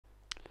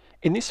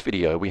In this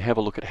video, we have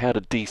a look at how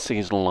to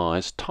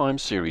deseasonalize time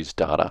series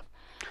data.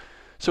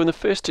 So in the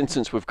first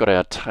instance, we've got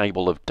our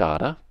table of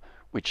data,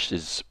 which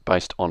is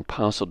based on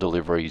parcel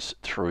deliveries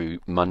through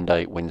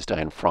Monday,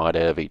 Wednesday, and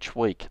Friday of each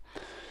week.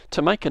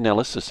 To make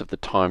analysis of the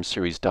time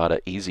series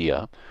data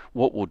easier,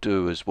 what we'll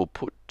do is we'll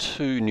put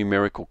two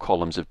numerical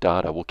columns of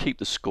data. We'll keep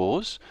the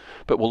scores,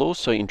 but we'll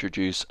also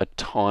introduce a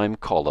time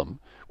column,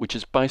 which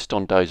is based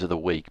on days of the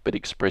week, but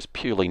expressed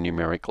purely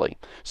numerically.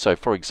 So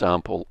for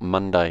example,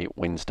 Monday,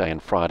 Wednesday,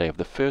 and Friday of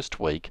the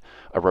first week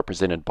are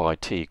represented by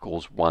t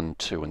equals 1,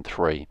 2, and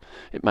 3.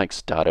 It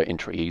makes data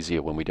entry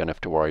easier when we don't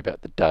have to worry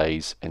about the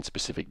days and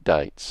specific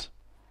dates.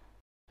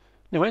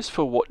 Now, as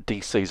for what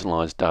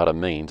deseasonalized data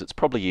means, it's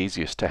probably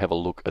easiest to have a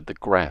look at the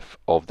graph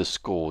of the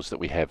scores that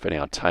we have in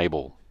our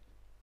table.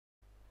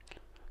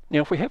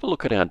 Now, if we have a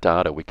look at our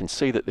data, we can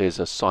see that there's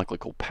a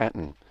cyclical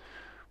pattern.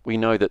 We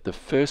know that the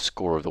first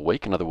score of the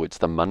week, in other words,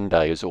 the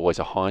Monday, is always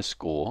a high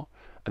score,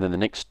 and then the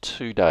next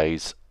 2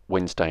 days,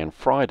 Wednesday and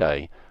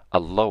Friday,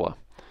 are lower.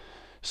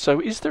 So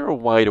is there a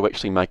way to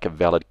actually make a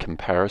valid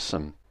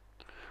comparison?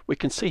 We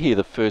can see here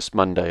the first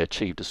Monday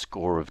achieved a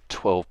score of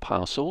 12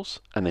 parcels,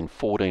 and then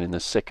 14 in the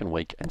second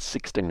week and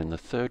 16 in the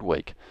third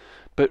week.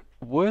 But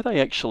were they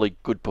actually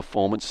good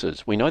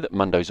performances? We know that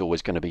Monday's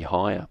always going to be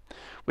higher.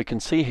 We can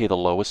see here the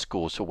lower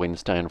scores for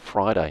Wednesday and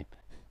Friday.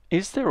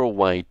 Is there a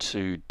way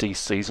to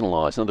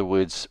deseasonalize, in other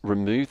words,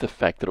 remove the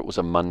fact that it was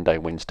a Monday,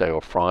 Wednesday,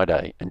 or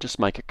Friday, and just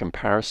make a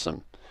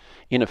comparison?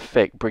 In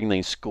effect, bring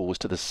these scores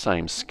to the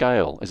same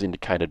scale as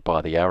indicated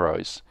by the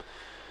arrows.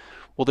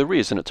 Well, there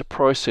is, and it's a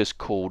process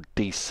called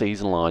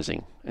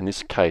de-seasonalizing. In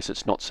this case,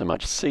 it's not so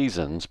much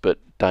seasons, but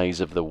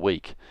days of the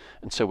week.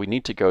 And so we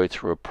need to go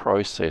through a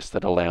process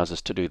that allows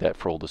us to do that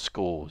for all the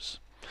scores.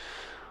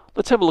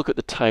 Let's have a look at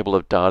the table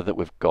of data that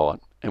we've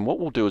got. And what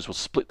we'll do is we'll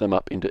split them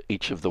up into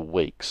each of the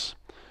weeks.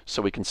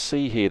 So we can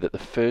see here that the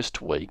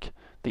first week,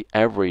 the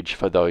average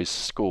for those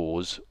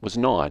scores was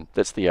 9.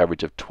 That's the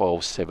average of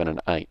 12, 7,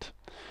 and 8.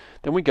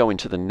 Then we go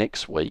into the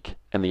next week,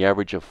 and the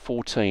average of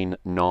 14,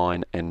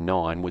 9, and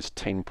 9 was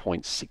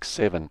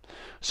 10.67.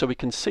 So we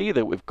can see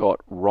that we've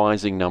got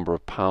rising number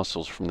of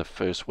parcels from the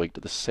first week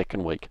to the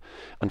second week.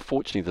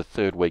 Unfortunately, the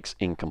third week's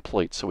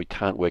incomplete, so we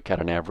can't work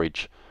out an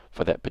average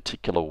for that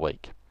particular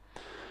week.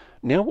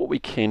 Now what we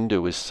can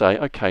do is say,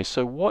 okay,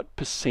 so what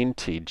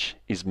percentage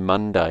is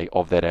Monday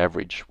of that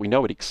average? We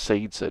know it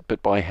exceeds it,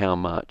 but by how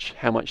much?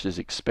 How much is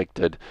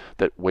expected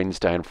that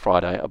Wednesday and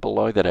Friday are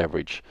below that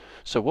average?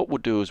 So what we'll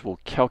do is we'll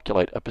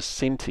calculate a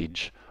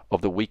percentage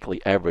of the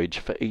weekly average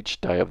for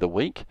each day of the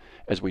week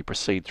as we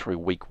proceed through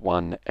week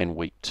 1 and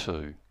week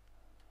 2.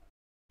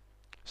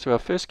 So our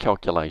first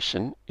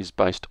calculation is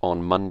based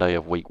on Monday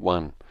of week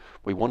 1.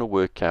 We want to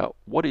work out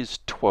what is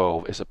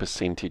 12 as a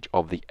percentage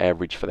of the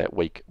average for that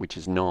week, which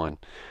is 9. And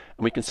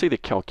we can see the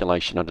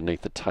calculation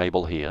underneath the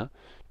table here.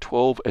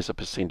 12 as a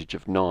percentage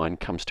of 9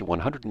 comes to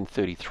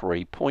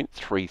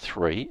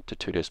 133.33 to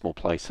 2 decimal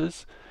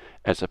places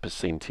as a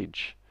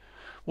percentage.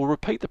 We'll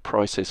repeat the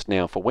process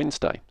now for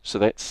Wednesday. So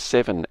that's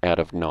 7 out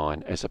of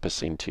 9 as a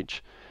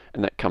percentage.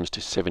 And that comes to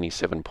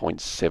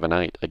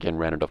 77.78, again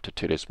rounded off to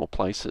 2 decimal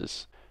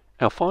places.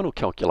 Our final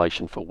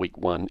calculation for week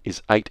 1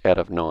 is 8 out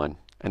of 9.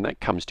 And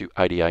that comes to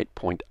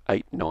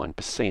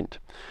 88.89%.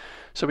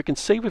 So we can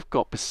see we've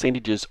got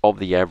percentages of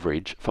the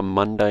average for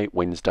Monday,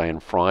 Wednesday,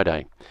 and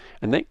Friday.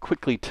 And that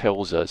quickly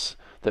tells us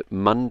that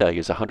Monday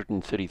is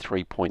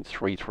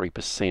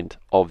 133.33%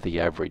 of the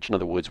average, in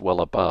other words,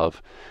 well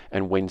above,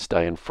 and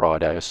Wednesday and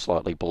Friday are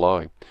slightly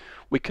below.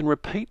 We can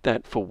repeat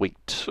that for week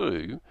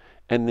 2,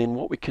 and then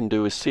what we can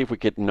do is see if we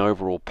get an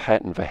overall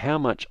pattern for how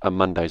much are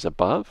Mondays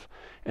above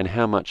and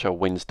how much are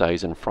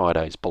Wednesdays and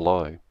Fridays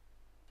below.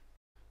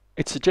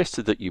 It's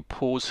suggested that you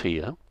pause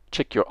here,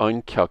 check your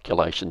own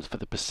calculations for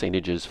the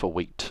percentages for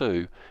week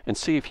 2, and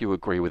see if you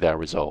agree with our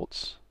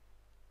results.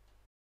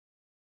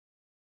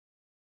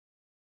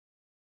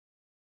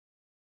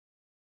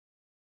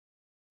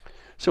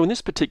 So in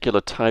this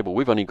particular table,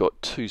 we've only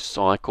got 2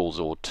 cycles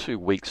or 2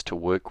 weeks to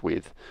work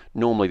with.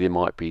 Normally there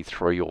might be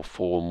 3 or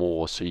 4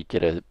 more, so you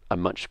get a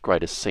much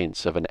greater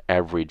sense of an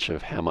average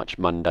of how much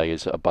Monday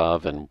is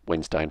above and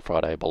Wednesday and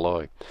Friday are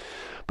below.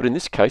 But in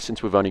this case,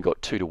 since we've only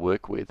got 2 to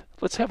work with,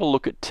 let's have a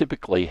look at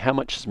typically how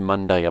much is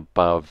Monday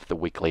above the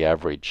weekly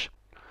average.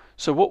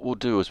 So what we'll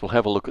do is we'll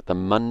have a look at the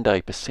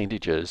Monday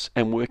percentages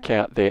and work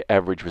out their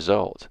average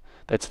result.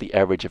 That's the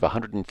average of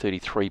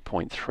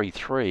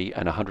 133.33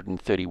 and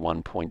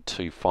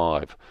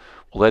 131.25.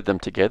 We'll add them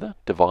together,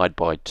 divide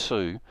by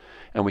 2,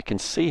 and we can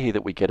see here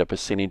that we get a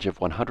percentage of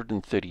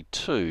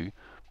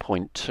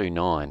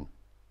 132.29.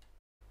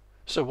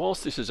 So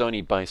whilst this is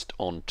only based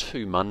on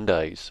 2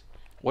 Mondays,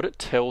 what it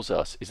tells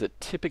us is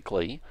that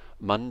typically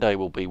Monday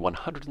will be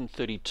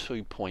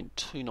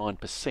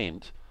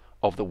 132.29%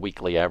 of the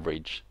weekly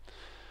average.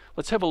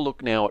 Let's have a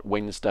look now at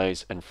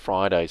Wednesdays and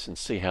Fridays and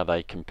see how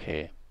they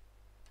compare.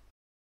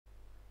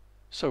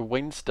 So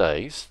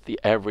Wednesdays, the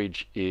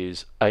average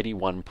is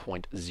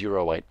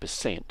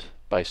 81.08%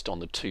 based on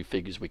the 2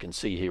 figures we can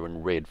see here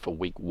in red for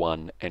week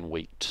 1 and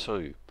week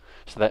 2.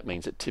 So that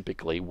means that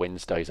typically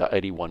Wednesdays are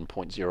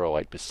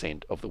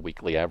 81.08% of the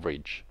weekly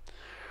average.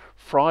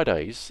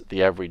 Fridays,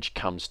 the average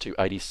comes to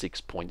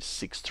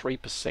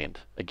 86.63%.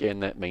 Again,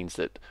 that means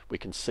that we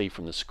can see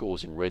from the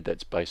scores in red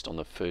that's based on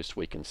the first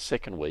week and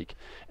second week,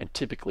 and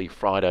typically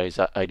Fridays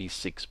are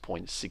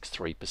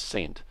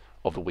 86.63%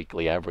 of the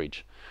weekly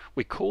average.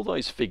 We call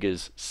those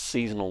figures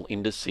seasonal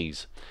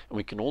indices, and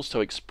we can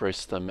also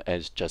express them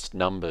as just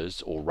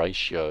numbers or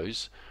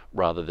ratios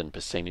rather than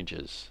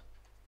percentages.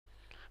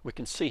 We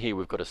can see here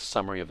we've got a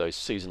summary of those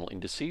seasonal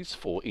indices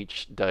for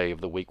each day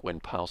of the week when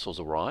parcels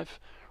arrive,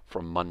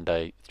 from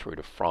Monday through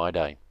to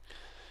Friday,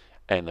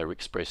 and they're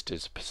expressed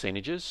as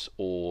percentages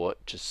or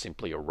just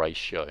simply a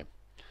ratio.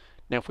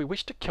 Now if we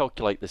wish to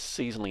calculate the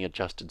seasonally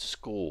adjusted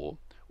score,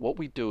 what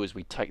we do is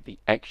we take the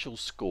actual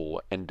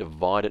score and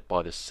divide it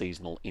by the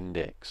seasonal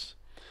index.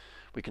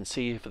 We can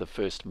see here for the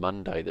first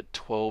Monday that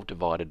 12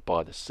 divided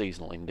by the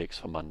seasonal index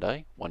for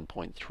Monday,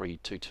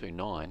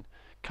 1.3229,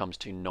 comes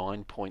to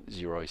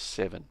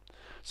 9.07.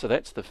 So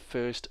that's the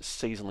first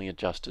seasonally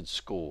adjusted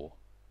score.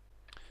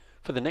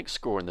 For the next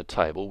score in the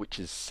table, which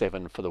is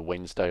 7 for the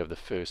Wednesday of the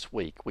first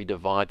week, we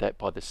divide that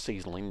by the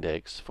seasonal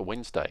index for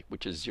Wednesday,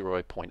 which is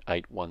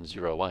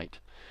 0.8108,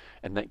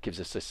 and that gives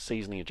us a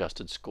seasonally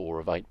adjusted score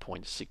of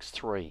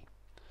 8.63.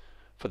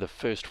 For the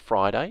first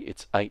Friday,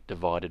 it's 8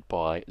 divided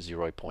by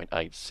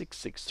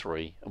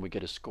 0.8663, and we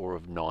get a score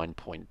of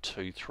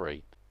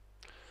 9.23.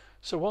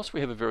 So whilst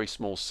we have a very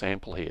small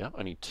sample here,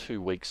 only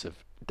 2 weeks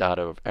of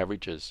data of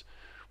averages,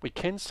 we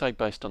can say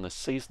based on the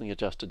seasonally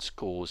adjusted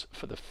scores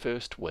for the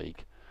first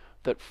week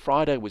that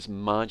Friday was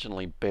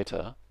marginally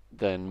better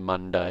than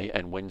Monday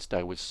and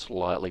Wednesday was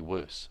slightly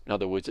worse. In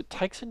other words, it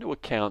takes into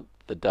account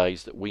the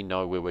days that we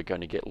know where we're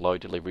going to get low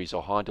deliveries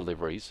or high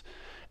deliveries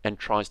and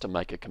tries to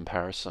make a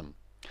comparison.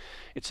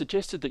 It's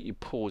suggested that you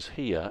pause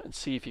here and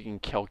see if you can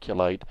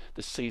calculate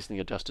the seasonally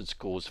adjusted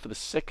scores for the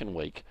second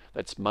week.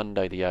 That's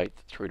Monday the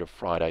 8th through to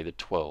Friday the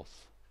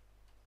 12th.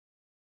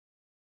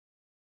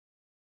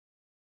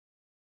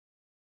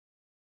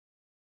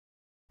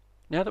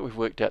 Now that we've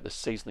worked out the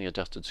seasonally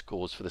adjusted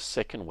scores for the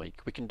second week,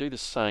 we can do the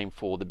same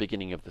for the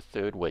beginning of the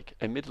third week.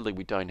 Admittedly,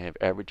 we don't have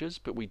averages,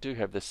 but we do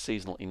have the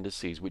seasonal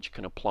indices which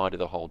can apply to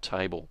the whole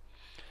table.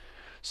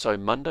 So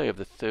Monday of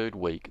the third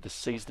week, the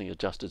seasonally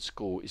adjusted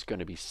score is going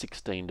to be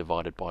 16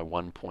 divided by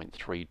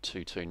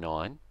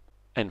 1.3229.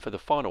 And for the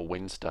final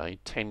Wednesday,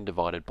 10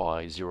 divided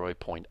by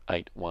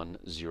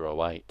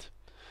 0.8108.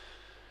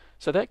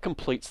 So that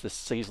completes the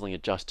seasonally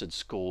adjusted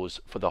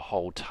scores for the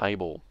whole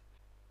table.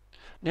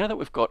 Now that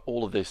we've got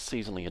all of the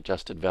seasonally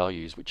adjusted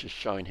values, which are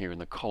shown here in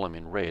the column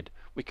in red,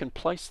 we can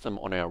place them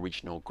on our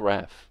original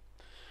graph.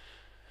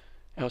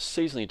 Our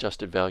seasonally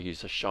adjusted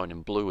values are shown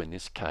in blue in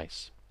this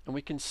case. And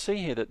we can see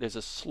here that there's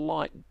a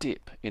slight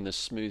dip in the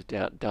smoothed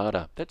out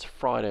data. That's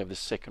Friday of the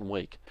second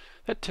week.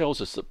 That tells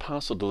us that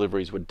parcel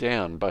deliveries were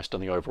down based on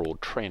the overall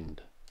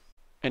trend.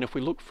 And if we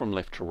look from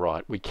left to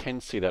right, we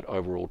can see that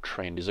overall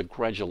trend is a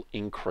gradual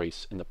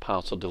increase in the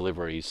parcel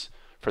deliveries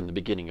from the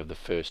beginning of the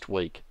first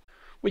week.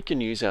 We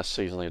can use our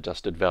seasonally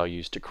adjusted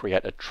values to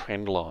create a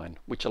trend line,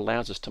 which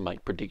allows us to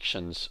make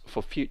predictions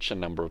for future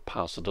number of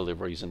parcel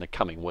deliveries in the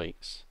coming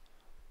weeks.